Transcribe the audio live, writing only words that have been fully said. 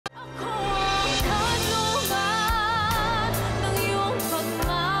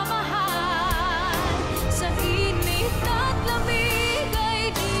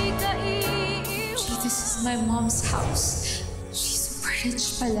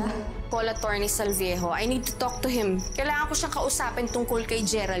Rich pala. Call Attorney Salviejo. I need to talk to him. Kailangan ko siyang kausapin tungkol kay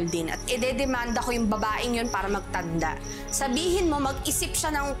Geraldine at idedemanda ko yung babaeng yun para magtanda. Sabihin mo, mag-isip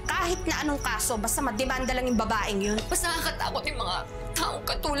siya ng kahit na anong kaso, basta mademanda lang yung babaeng yun. Mas nakakatakot yung mga taong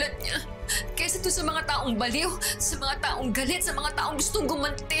katulad niya. Kaysa to sa mga taong baliw, sa mga taong galit, sa mga taong gustong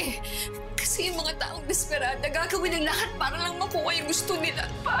gumanti. Kasi yung mga taong desperada, gagawin ng lahat para lang makuha yung gusto nila.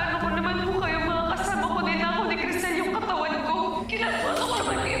 Paano ko naman po kayo mga kasama ko din ako ni Crisel yung katawan ko? Kinapasok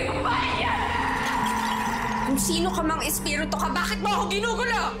naman kayo babae yan! Kung sino ka mang espiritu ka, bakit mo ako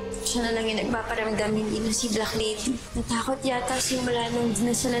ginugulo? Siya na lang yung nagpaparamdam, hindi na si Black Lady. Natakot yata simula nung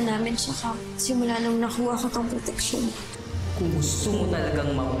dinasala namin siya simula nung nakuha ko tong proteksyon. Kung gusto mo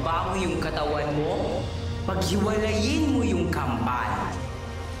talagang mabawi yung katawan mo, paghiwalayin mo yung kambal.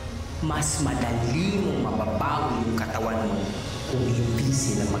 Mas madali mong mababawi yung katawan mo kung hindi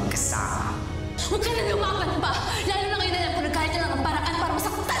sila magkasama. Huwag ka na lumaban pa! Lalo na ngayon alam ko nagkahit lang ang paraan para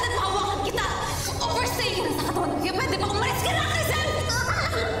masaktan at mahawakan kita! Overstay ka na sa katawan! Kaya pwede ba umalis ka na, Crisel?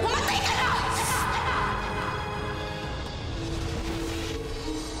 Pumatay ka na!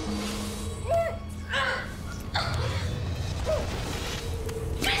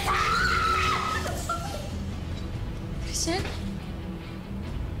 Crisel?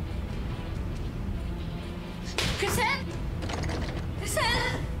 Crisel? Crisel?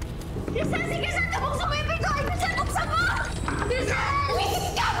 Crisel, si Crisel! Buksan mo yung pinto! Ay, Crisel, buksan mo! Crisel! Umisip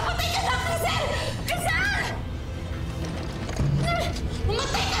ka! Pumatay ka na, Crisel! Crisel!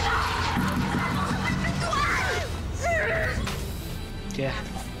 Pumatay ka na! Buksan mo yung pintuan! Kaya?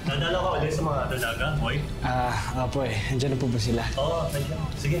 Nadala ka ulit sa mga dalaga, boy? Opo eh. Andiyan na po ba sila? Oo, nandiyan.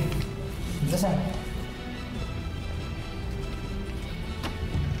 Sige. Nasaan?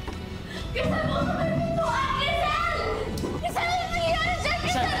 Crisel, buksan mo yung pintuan! Crisel! Crisel, ano nangyayari dyan?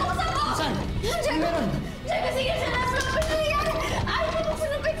 Crisel, buksan mo! Saan? Diyan! Meron! Diyan kasi Crisel, nasa mga nangyayari! Ayaw mo buksan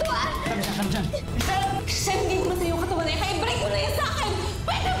ng pintuan! Kami dyan! Crisel, hindi ko na sa'yo yung katawan na yan. I-break mo na yan sa akin!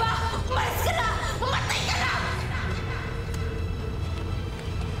 Pwede ba? Umalis ka na! Umatay ka na!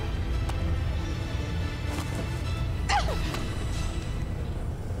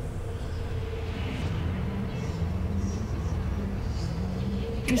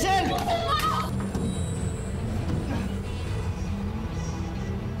 Crisel!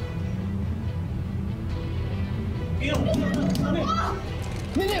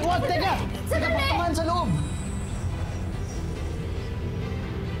 Hindi! Wag! Teka! Teka! Pagtamaan sa loob!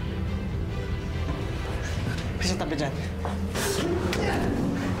 Kasi tabi dyan.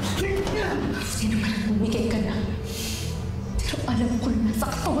 Kasi naman bumigay ka na. Pero alam ko na sa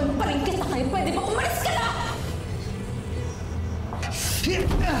katawan pa rin kita kayo. Pwede ba umalis ka na?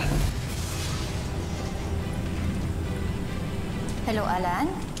 Hello, Alan?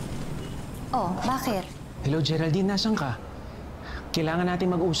 Oh, bakit? Hello, Geraldine. Nasaan ka? Kailangan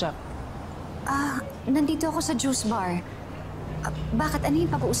natin mag-usap. Nandito ako sa juice bar. Bakit? Ano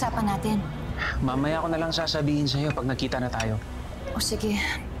yung pag-uusapan natin? Mamaya ko na lang sasabihin sa'yo pag nagkita na tayo. O sige.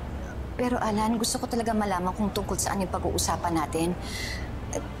 Pero Alan, gusto ko talaga malaman kung tungkol saan yung pag-uusapan natin.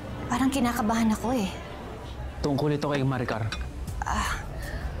 Parang kinakabahan ako eh. Tungkol ito kay Maricar.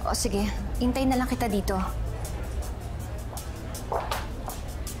 O sige, hintayin na lang kita dito.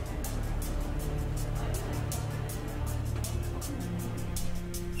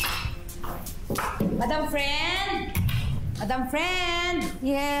 Madam Friend! Madam Friend!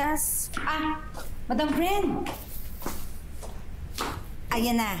 Yes. Madam Friend!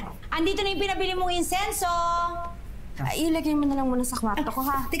 Ayan na. Andito na yung pinabili mong insenso. Ilagay mo na lang muna sa kwarto ko,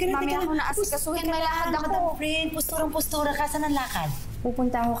 ha? Teka na. Mamaya ako naasikasuhin. May lakad ako. Madam Friend, posturang-postura ka. Saan ang lakad?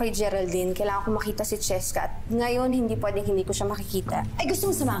 Pupunta ako kay Geraldine. Kailangan ko makita si Cheska. At ngayon, hindi pwedeng hindi ko siya makikita. Ay, gusto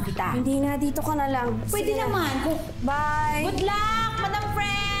mo samahan kita? Hindi na, dito ka na lang. Pwede Sige. naman. Bye! Good luck, Madam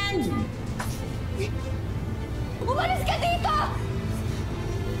Friend! Umalis ka dito!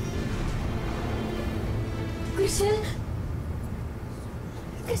 Crisel?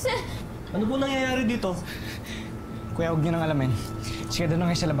 Crisel? Ano po nangyayari dito? Kuya, huwag niyo nang alamin. Sige, doon na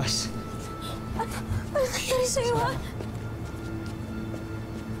kayo sa labas. Ano nangyari sa'yo, ha?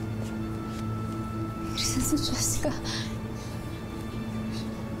 Crisel, si Jessica.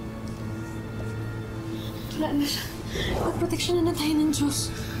 Wala na siya. Magproteksyon na tayo ng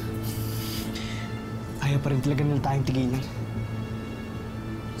Diyos. Ayaw pa rin talaga nila tayong tigilan.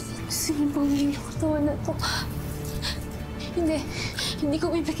 Sige, Pauline, yung katawan na to. Hindi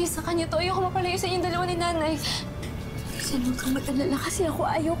ko bibigay sa kanya to. Ayoko mapalayo sa inyong dalawa ni Nanay. Kasi huwag kang mag-alala kasi ako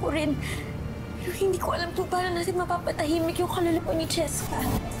ayaw ko rin. Pero hindi ko alam kung paano natin mapapatahimik yung kaluluwa ni Cheska.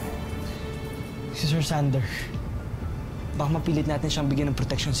 Si Sir Sander, baka mapilit natin siyang bigyan ng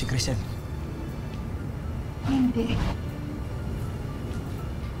protection si Crisel. Hindi.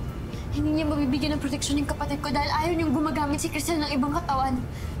 Hindi niya mabibigyan ng proteksyon ng kapatid ko dahil ayaw niyang gumagamit si Crisel ng ibang katawan.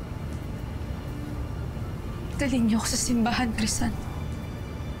 Dalhin niyo ako sa simbahan, Crisanta.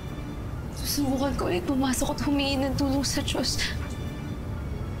 Susubukan ko ulit pumasok at humingi ng tulong sa Diyos.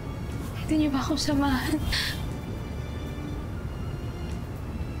 Pwede niyo ba akong samahan?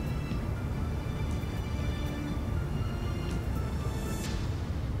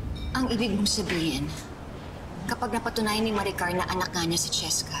 Ang ibig mong sabihin, kapag napatunayan ni Maricar na anak nga niya si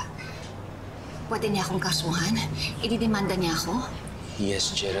Cheska, pwede niya akong kasuhan? Ididemanda niya ako?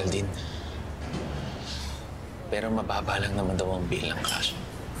 Yes, Geraldine. Pero mababa lang naman daw ang bill ng kaso.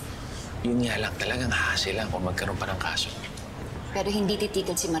 Yun nga lang talagang hahasilan kung magkaroon pa ng kaso. Pero hindi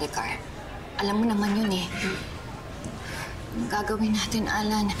titigil si Maricar. Alam mo naman yun eh. Ang gagawin natin,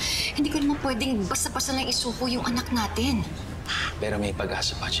 Alan, hindi ko naman pwedeng basta-basta lang isuko yung anak natin. Pero may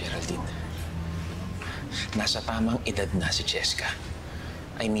pag-asa pa, Geraldine. Nasa tamang edad na si Cheska.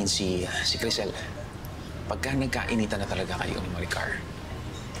 I mean, si Criselda. Pagka nagkainitan na talaga kayo ni Maricar,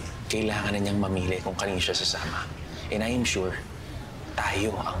 kailangan na niyang mamili kung kanino siya sasama. And I am sure,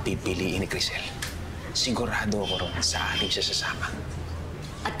 tayo ang pipiliin ni Crisel. Sigurado ako ron sa atin siya sasama.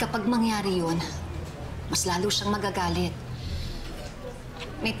 At kapag mangyari yun, mas lalo siyang magagalit.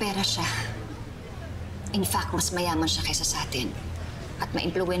 May pera siya. In fact, mas mayaman siya kaysa sa atin. At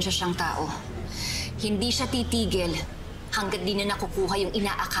maimpluwensya siyang tao. Hindi siya titigil hanggat di na nakukuha yung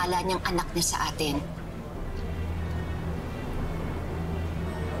inaakala niyang anak niya sa atin.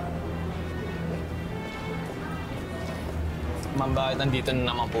 Ma'am, bakit nandito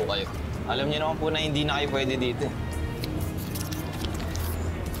na naman po kayo? Alam niyo naman po na hindi na kayo pwede dito.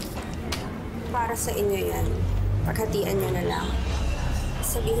 Para sa inyo yan. Paghatian niyo na lang.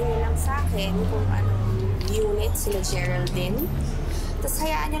 Sabihin niyo lang sa akin kung anong unit sila Geraldine. Tapos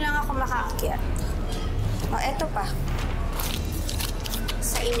hayaan niyo lang ako makaakyat. O, eto pa.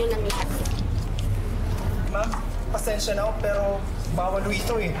 Sa inyo lang lahat. Ma'am, pasensya na ako pero bawal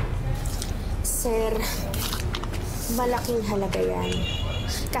ito eh. Sir, malaking halaga yan.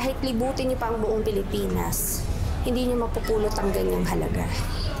 Kahit libutin niyo pa ang buong Pilipinas, hindi niyo mapupulot ang ganyang halaga.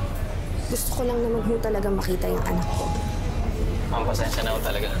 Gusto ko lang naman ho talaga makita yung anak ko. Ma'am, pasensya na ako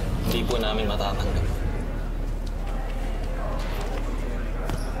talaga. Hindi po namin matatanggap.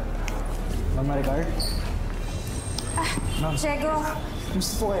 Ma'am Maricar? Ma'am. Diego.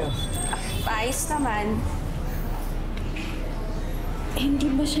 Gusto po kayo? Paayos naman. Hindi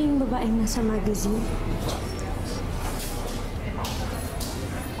ba siya yung babaeng nasa magazine?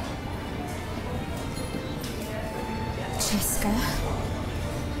 Cheska?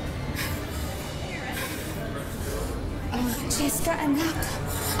 Cheska, anak.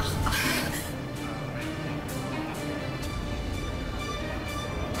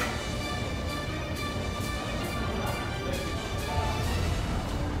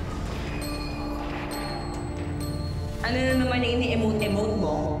 Ano na naman yung ini-emote-emote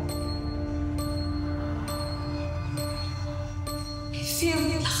mo? I feel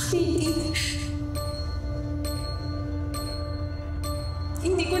lucky.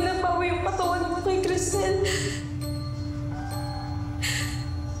 Hindi ko nabawi yung katawan mo kay Crisel.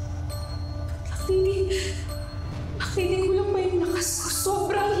 Bakit ko lang ba yung lakas ko?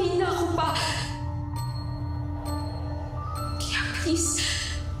 Sobrang hina ko pa. Kaya please,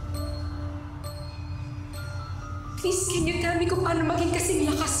 can you tell me kung paano maging kasing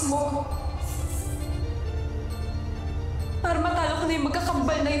lakas mo? Para matalo ko na yung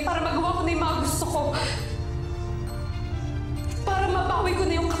magkakambal na yun, para magawa ko na yung mga gusto ko. Para mabawi ko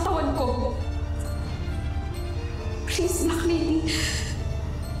na yung katawan ko. Please, Black Lady.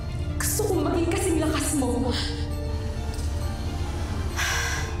 Gusto kong maging kasing lakas mo.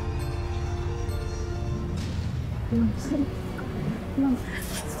 Ma'am, sorry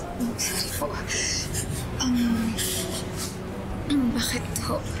po. Bakit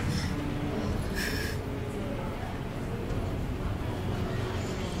ho?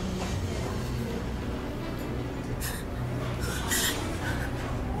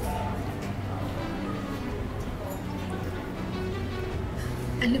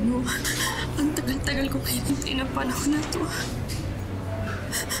 Alam mo, ang tagal-tagal ko hinintay ng panahon na to.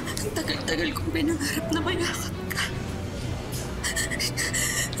 Ang tagal-tagal kong pinangarap na mayakap ka.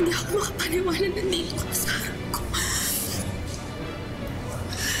 Hindi ako makapaniwala na nandito ka sa harap ko.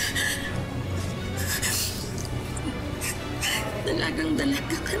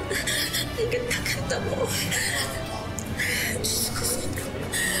 Dalagang-dalaga ka na. Ang ganda-ganda mo. Diyos ko,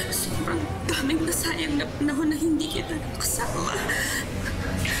 sobrang daming nasayang na panahon na hindi kita nakasama.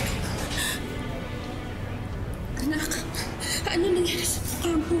 Anak, ano nangyari sa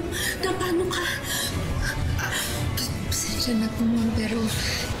mukha mo? Napano ka? Pasensya na po, Ma'am, pero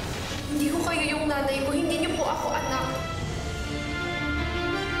Hindi ko kayo yung nanay ko. Hindi niyo po ako anak.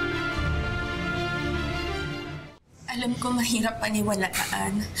 Alam ko mahirap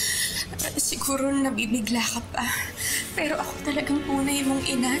paniwalaan. Siguro nabibigla ka pa. Pero ako talagang tunay mong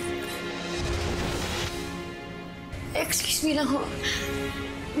ina. Excuse me lang ho.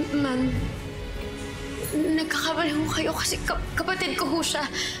 Ma'am, nagkakamali ho kayo kasi kapatid ko ho siya.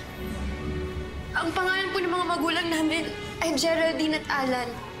 Ang pangalan po ng mga magulang namin ay Geraldine at Alan.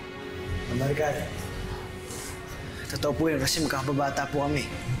 Maricar, totoo po yun kasi magkakababata po kami.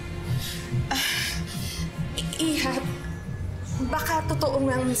 Iha, baka totoo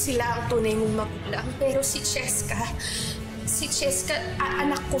nga sila ang tunay mong magulang. Pero si Cheska,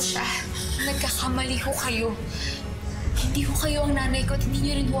 anak ko siya. Nagkakamali ho kayo. Hindi ho kayo ang nanay ko at hindi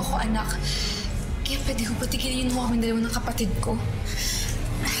niyo rin ho ako anak. Kaya pwede ho patigilin niyo ho kami dalawa ng kapatid ko.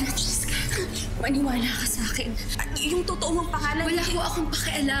 Cheska, maniwala ka sa akin. Yung totoo mong pangalan... Wala ho akong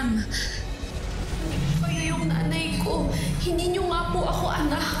pakialam. Kayo yung nanay ko. Hindi niyo nga po ako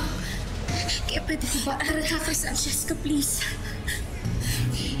anak. Kaya pwede ho ba? Cheska, please.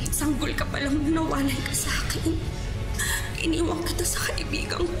 Sanggol ka palang nawalay ka sa akin. Iniwan kita sa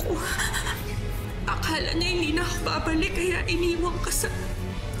kaibigan ko. Akala niya hindi na ako babalik kaya iniwan ka sa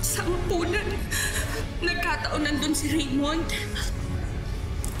sampunan. Nagkataon nandun si Raymond.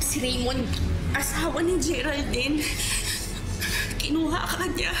 Si Raymond, asawa ni Geraldine. Kinuha ka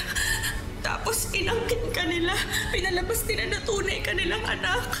niya. Tapos inangkin ka nila. Pinalabas nila na tunay ka nilang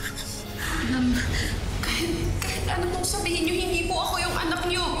anak. Ma'am, kahit ano mong sabihin niyo, hindi po ako yung anak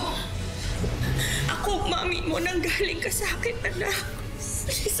niyo. Ako, mami mo, nanggaling ka sa akin, anak.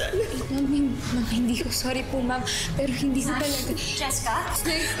 Sana. Ma'am, hindi ko. Sorry po, ma'am. Pero hindi ko talaga. Cheska?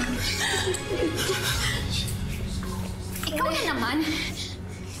 Ikaw na naman.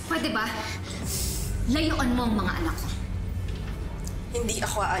 Pwede ba? Layuan mo ang mga anak ko. Hindi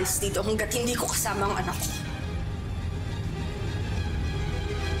ako aalis dito hanggat hindi ko kasama ang anak ko.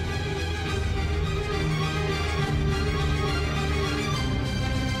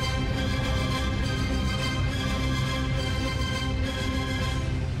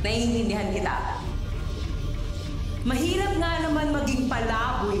 Naiintindihan kita. Mahirap nga naman maging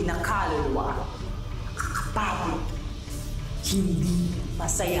palaboy na kaluluwa. Nakakapagod. Hindi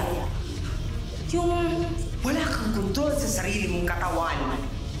masaya. Yung wala kang kontrol sa sarili mong katawan.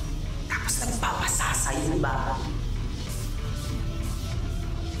 Tapos nagpapasasa yung iba.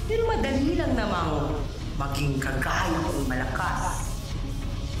 Pero madali lang namang maging kagaya kong malakas.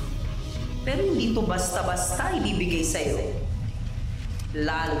 Pero hindi to basta-basta ibibigay sa'yo.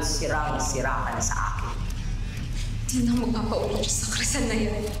 Lalo sirang-sira ka na sa akin. Di na magpapaulit sa krisan na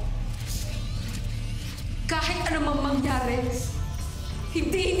yan. Kahit ano mang mangyari,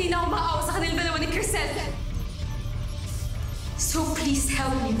 hindi na ako maawa sa kanila dalawa ni Criselda. So please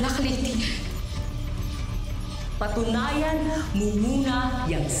help me, Black Lady. Patunayan mo muna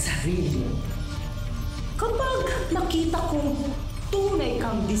yung sarili mo. Kapag nakita kong tunay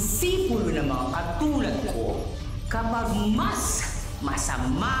kang disipulo ng mga katulad ko, kapag mas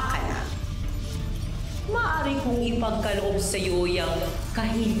masama ka na, maaari kong ipagkaloob sa iyo yung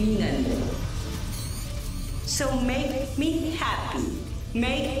kahilingan mo. So make me happy.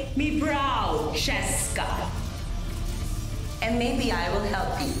 Make me proud, Cheska. And maybe I will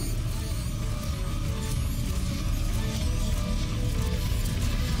help you.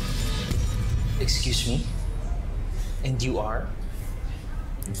 Excuse me? And you are?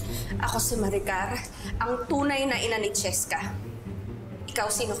 Ako si Maricar, ang tunay na ina ni Cheska. Ikaw,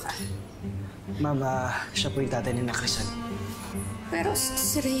 sino ka? Ma'am, siya po yung tatay ni Criselda. Pero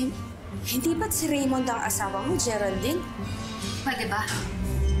si Raymond, hindi ba't si Raymond ang asawa mo, Geraldine? Pwede ba?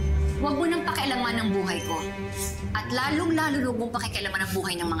 Huwag mo nang pakialaman ang buhay ko. At lalong-lalo huwag mong pakialaman ang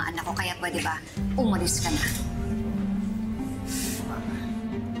buhay ng mga anak ko. Kaya pwede ba, umalis ka na.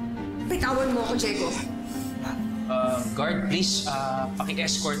 Bitawan mo ako, Diego. Guard, please,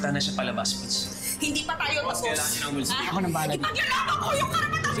 paki-escorta na siya palabas, please. Hindi pa tayo tapos. Ako nang bahala dito. Ipaglalaban ko yung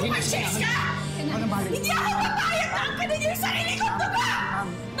karapatan ko kay Cheska! Ako nang bahala dito. Hindi ako papayag na ang kanin yung sarili kong duga!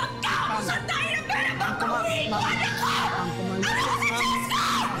 Nagkakamusan tayo ng pera pang pauwiin ko, anak ko!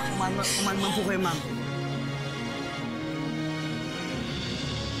 Kumalman po kayo, ma'am.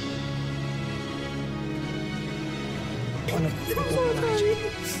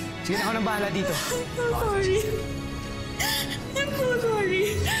 Sige na, ako nang bahala dito. Sorry. I'm so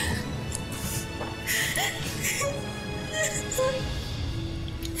sorry.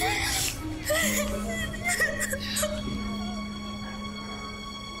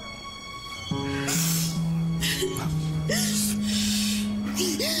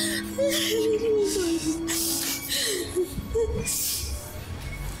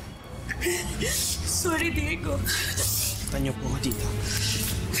 Sorry, Diego. Tanyo po ako dito.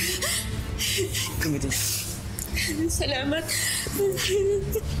 Gamitin niyo. Salamat.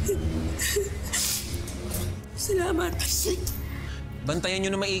 Salamat. Bantayan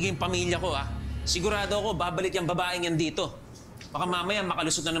nyo na maigi yung pamilya ko, ha? Sigurado ako, babalik yung babaeng yan dito. Baka mamaya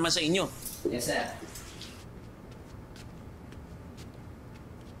makalusot na naman sa inyo. Yes, sir.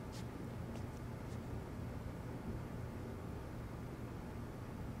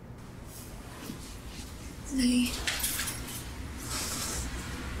 Nay,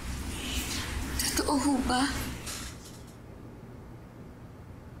 totoo ho ba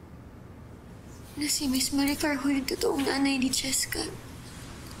na si Miss Maricar ho yung totoong nanay ni Cheska?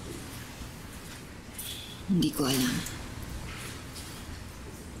 Hindi ko alam.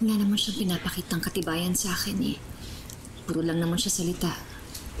 Wala naman siyang pinapakitang katibayan sa akin eh. Puro lang naman siya salita.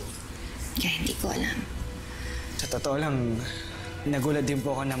 Kaya hindi ko alam. Sa totoo lang, nagulat din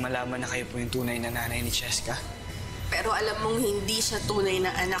po ako na malaman na kayo po yung tunay na nanay ni Cheska. Pero alam mong hindi siya tunay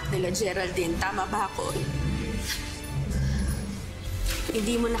na anak nila Geraldine. Tama ba ako?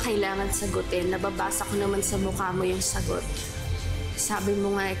 Hindi mo na kailangan sagutin. Nababasa ko naman sa mukha mo yung sagot. Sabi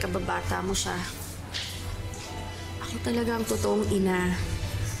mo nga, kababata mo siya. Ako talaga ang totoong ina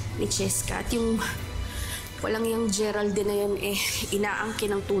ni Cheska. At yung walang yung Geraldine na yun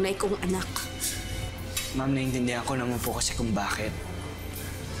inaangkin ng tunay kong anak. Ma'am, naiintindihan ko naman po kasi kung bakit.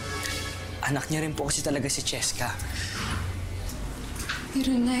 Anak niya rin po kasi talaga si Cheska.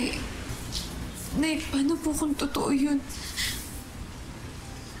 Pero Nay, paano po kung totoo yun?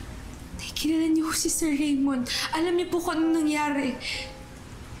 Nay, kilala niyo si Sir Raymond. Alam niyo po kung anong nangyari.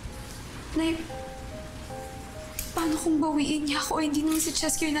 Nay, paano kung bawiin niya ako? Hindi naman si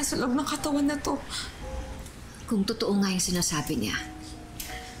Cheska yung nasa loob ng katawan na to. Kung totoo nga yung sinasabi niya,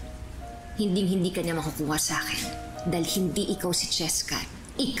 hindi ka niya makukuha sa akin. Dahil hindi ikaw si Cheska.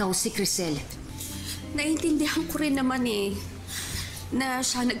 Ikaw si Criselda. Naiintindihan ko rin naman na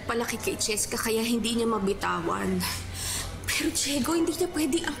siya nagpalaki kay Cheska kaya hindi niya mabitawan. Pero Diego, hindi niya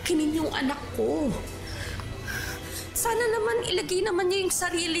pwedeng angkinin yung anak ko. Sana naman ilagay naman niya yung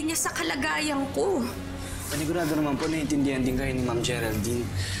sarili niya sa kalagayan ko. Panigurado naman po naiintindihan din kayo ni Ma'am Geraldine.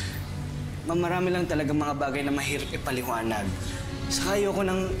 Ma'am, marami lang talaga mga bagay na mahirap ipaliwanag. Saka ayoko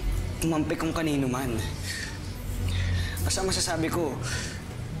nang tumampi kung kanino man. Basta masasabi ko,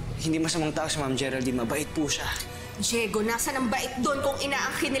 hindi masamang tao si Ma'am Geraldine. Mabait po siya. Diego, nasan ang bait doon kung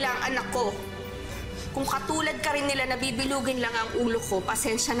inaangkin nila ang anak ko? Kung katulad ka rin nila, nabibilugin lang ang ulo ko,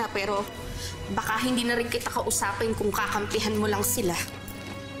 pasensya na, pero baka hindi na rin kita kausapin kung kakampihan mo lang sila.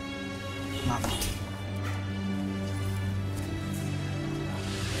 Ma'am.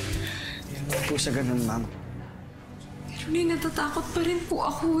 Yan lang po sa ganun, Ma'am. Pero natatakot pa rin po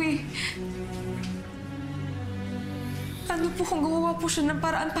ako eh. Paano po kung gumawa po siya ng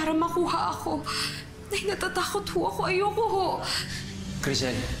paraan para makuha ako? Natatakot ho ako. Ayoko ho.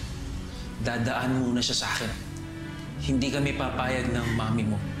 Crisel, dadaan muna siya sa akin. Hindi kami papayag ng mami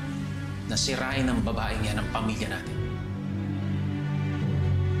mo na sirain ang babaeng yan ang pamilya natin.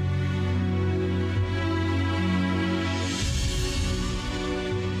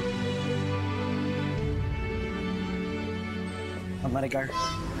 Ma'am Maricar,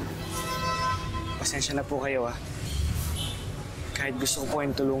 pasensya na po kayo, ha. Kahit gusto ko po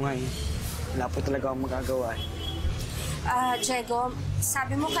kayong tulungan, wala po talaga akong magagawa. Diego,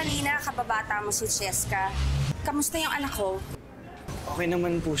 sabi mo kanina kababata mo si Cheska. Kamusta yung anak ko? Okay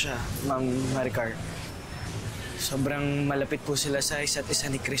naman po siya, Ma'am Maricar. Sobrang malapit po sila sa isa't isa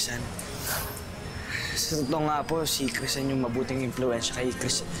ni Crisan. Sa totoo nga po, si Crisan yung mabuting impluensya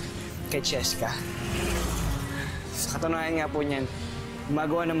kay Cheska. Sa katunayan nga po niyan,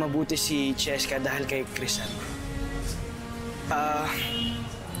 gumagawa ng mabuti si Cheska dahil kay Crisan.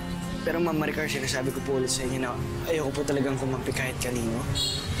 Pero Ma'am Maricar, sinasabi ko po ulit sa inyo na ayoko po talagang kumampi kahit kanino.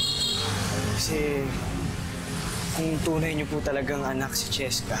 Kasi kung tunay niyo po talagang anak si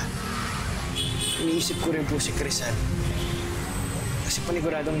Cheska, iniisip ko rin po si Crisan. Kasi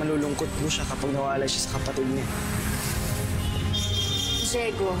paniguradong malulungkot po siya kapag nawala siya sa kapatid niya.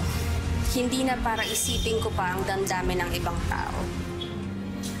 Diego, hindi na para isipin ko pa ang damdamin ng ibang tao.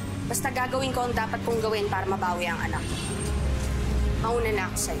 Basta gagawin ko ang dapat kong gawin para mabawi ang anak ko. Mauna na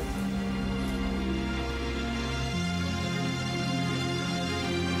ako sa'yo.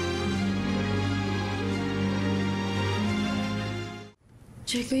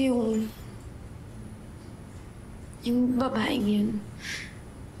 Diego, yung babaeng yun.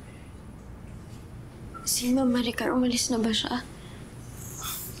 Si Ma'am Maricar, umalis na ba siya?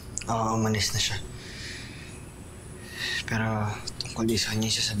 Oo, umalis na siya. Pero tungkol di sa kanya,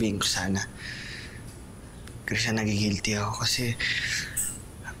 sasabihin ko sana. Kasi nagigilty ako kasi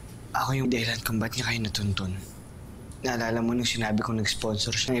Ako yung dahilan kung ba't niya kayo natuntun. Naalala mo nung sinabi kong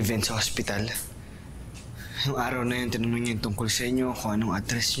nag-sponsor siya ng event sa hospital? Yung araw na yun, tinanong niya yung tungkol sa inyo, kung anong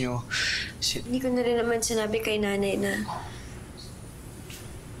address niyo. Hindi ko na rin naman sinabi kay nanay na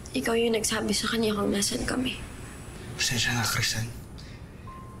ikaw yung nagsabi sa kanya kung nasan kami. Pasensya nga, Crisan.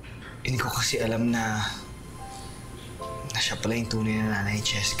 Hindi ko kasi alam na siya pala yung tunay na nanay ni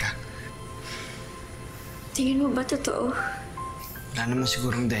Cheska. Tingin mo ba totoo? Wala naman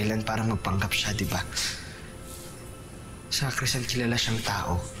sigurong dahilan para magpanggap siya, di ba? Sa Crisan, kilala siyang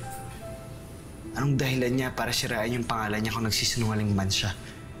tao. Anong dahilan niya para sirain yung pangalan niya kung nagsisinungaling man siya?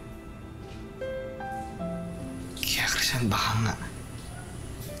 Kaya Crisan, baka nga.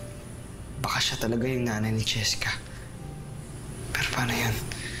 Baka siya talaga yung nanay ni Cheska. Pero paano yan?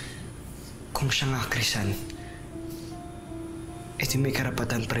 Kung siya nga, Crisan, edi may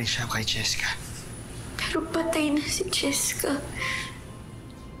karapatan pa rin siya kay Cheska. Pero patay na si Cheska.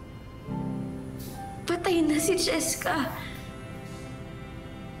 Patay na si Cheska.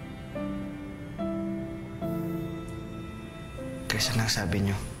 Kasi nang sabi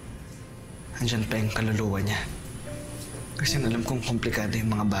niyo, andyan pa yung kaluluwa niya. Kasi alam kong komplikado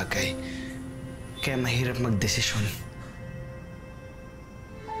yung mga bagay. Kaya mahirap magdesisyon.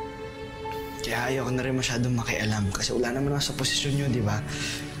 Kaya ayaw ko na rin masyadong makialam kasi wala naman ako sa posisyon niyo, di ba?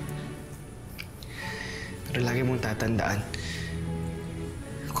 Pero lagi mong tatandaan,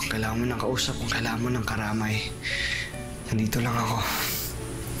 kung kailangan mo ng kausap, kung kailangan mo ng karamay, nandito lang ako.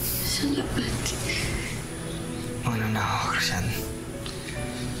 Salamat. Mauna na ako, Crisan.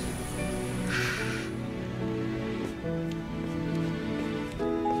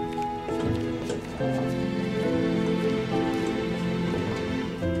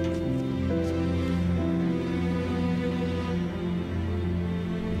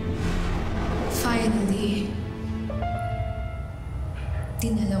 Finally,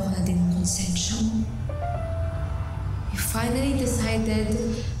 dinalaw ko na din ang konsensya mo. You finally decided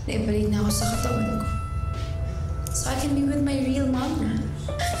na ibalik na ako sa katawan ko. So I can be with my real mom na.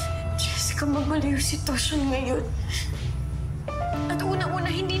 Jessica, magbali yung sitwasyon ngayon. At una-una,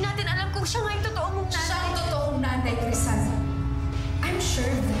 hindi natin alam kung siya nga yung totoo mong nanay. Siya ang totoong nanay, Crisanta. I'm sure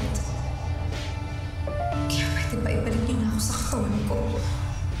of that. Kaya pwede ba ibalik niyo na ako sa katawan ko?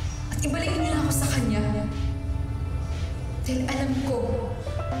 At ibalik niyo na ako sa kanya? Dahil alam ko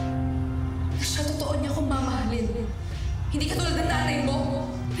na siya totoo niya akong mamahalin. Hindi katulad ng nanay mo.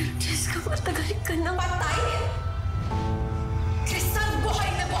 Pero Jessica, matagal ka na. Patay? Crisanta,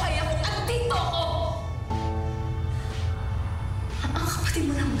 buhay na buhay ako. Andito ako! Ang kapatid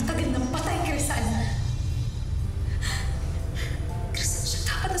mo lang matagal ng patay, Crisanta. Crisanta, siya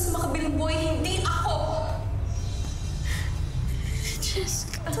dapat na sa makabilang buhay, hindi ako!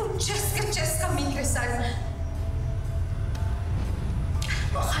 Jessica. Anong Jessica mi, Crisanta?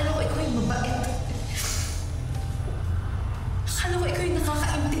 Akala ko ikaw yung mabait. Akala ko ikaw yung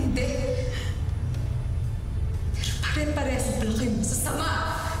nakakaintindi. Pero pare-parehas pala kayo masasama.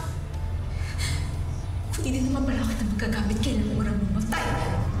 Kung hindi naman pala kita magagamit, kailan mo rin mamatay.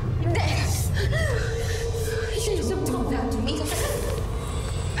 Hindi! Don't talk that to me. Jessica!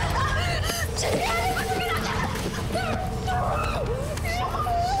 Ano ba ito ginagawa?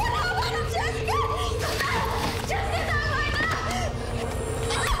 Wala ba ng Jessica? Jessica, tama na! Ano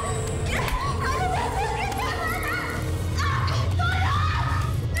ba ito ginagawa na?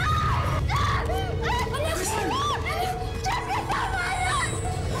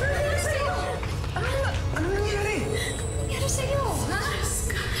 Anong nangyari? Nangyari sa'yo, ha?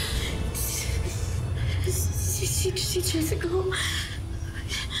 Si Jessica,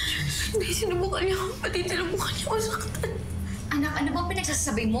 hindi sinubukan niya ako, pati sinubukan niya ako saktan. Anak, ano bang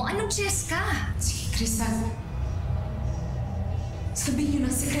pinagsasabi mo? Anong Cheska? Sige, Crisanta. Sabihin niyo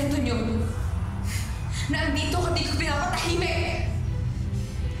ng sekreto niyo na andito ka, di ko pinapatahimik.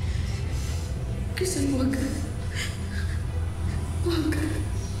 Crisanta, huwag ka. Huwag ka.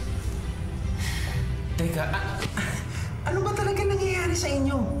 Teka, ano ba talaga nangyayari sa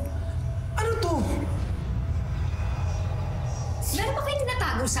inyo? Ano to? Meron ba kayo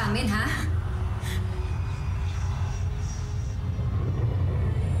tinatago sa amin, ha?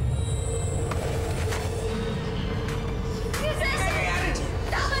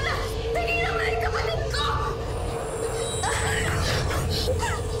 Tama na! Tigilan mo yung kapatid ko!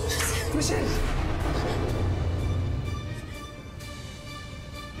 Crisel!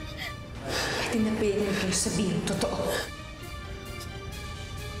 Pwede na pwede kayo sabihin totoo.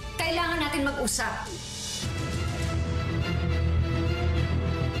 Kailangan natin mag-usap.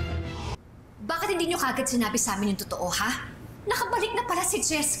 Bakit hindi niyo kagad sinabi sa amin yung totoo, ha? Nakabalik na pala si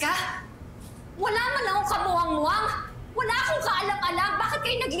Cheska. Wala man lang akong kamuwang-muwang. Wala akong kaalam-alam. Bakit kayo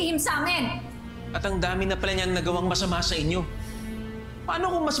kayo naglihim sa amin? At ang dami na pala niyang nagawang masama sa inyo. Paano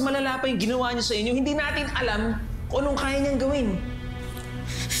kung mas malala pa yung ginawa niya sa inyo? Hindi natin alam kung anong kaya niyang gawin.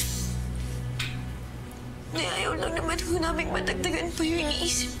 Ayaw lang naman ho namin madagdagan pa yung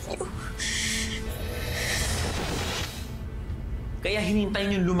iniisip niyo. Kaya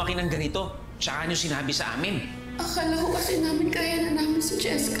hinintay niyong lumaki ng ganito. Tsaka niyo sinabi sa amin. Akala ko kasi namin kaya na namin si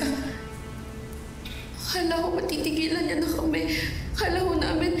Jessica. Akala ko matitigilan niya na kami. Akala ko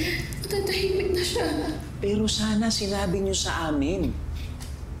namin matatahimik na siya. Pero sana sinabi niyo sa amin.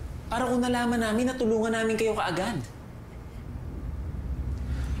 Para kung nalaman namin, natulungan namin kayo kaagad.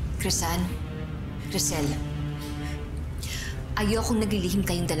 Crisel, ayokong naglilihim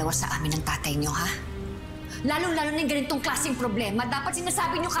kayong dalawa sa amin ng tatay niyo, ha? Lalong-lalo na yung ganitong klaseng problema, dapat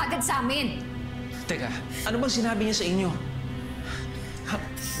sinasabi niyo kaagad sa amin. Teka, ano bang sinabi niya sa inyo?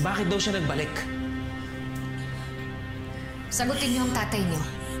 Bakit daw siya nagbalik? Sagutin niyo ang tatay niyo.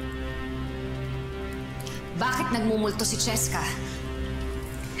 Bakit nagmumulto si Cheska?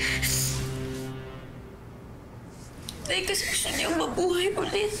 Dahil kasi gusto niyang mabuhay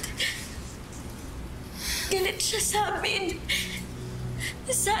ulit. Galit siya sa amin.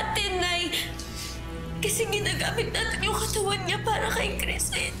 Sa atin, Nay. Kasi ginagamit natin yung katawan niya para kay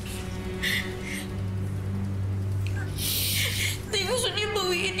Crisel. Dahil gusto niya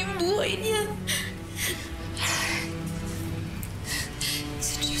bawiin yung buhay niya.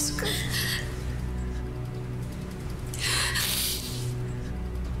 Si Jessica.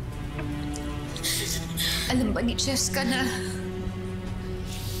 Alam ba ni Jessica na...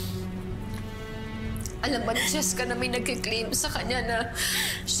 Alam ba ni Jessica na may nagkiklaim sa kanya na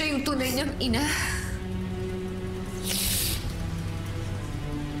siya yung tunay niyang ina?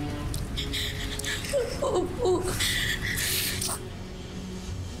 Opo.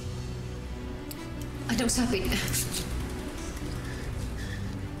 Anong sabi niya?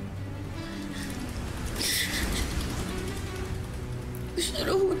 Gusto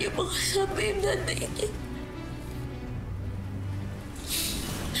na ho niya makasama yung nanay niya.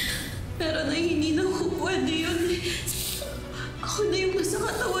 Pero na hindi na ho pwede yun. Ako na yung nasa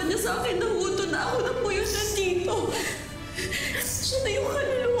katawan niya sa akin. Nahuto na ako na po yun nandito. Siya na yung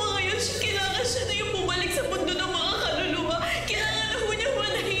kaluluwa ngayon. Kailangan siya na yung bumalik sa mundo ng mga kaluluwa. Kailangan na ho niya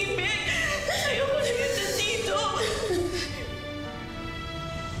manahimik. Ayoko na yun nandito.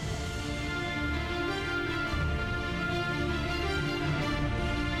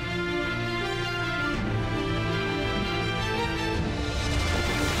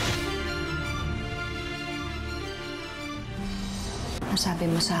 Sabi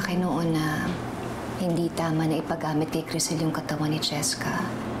mo sa akin noon na hindi tama na ipagamit kay Crisel yung katawan ni Cheska.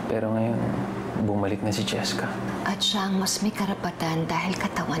 Pero ngayon, bumalik na si Jessica. At siya ang mas may karapatan dahil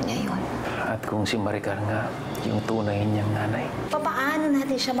katawan niya yun. At kung si Maricar nga, yung tunay niyang nanay. Paano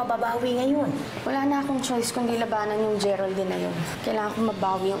natin siya mababawi ngayon? Wala na akong choice kundi labanan yung Geraldine na yun. Kailangan ko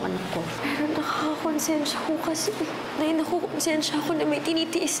mabawi yung anak ko. Pero nakakakonsensya ko kasi. Dahil nakukonsensya ko na may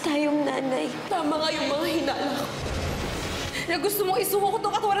tinitiis tayong nanay. Tama nga yung mga hinala ko. Na gusto mong isuko ko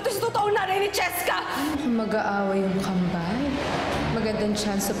itong katawan na ito sa totoong nanay ni Cheska! Kung mag-aaway yung kambal, magandang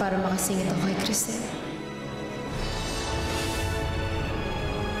chance para makasingit ako kay Crisel.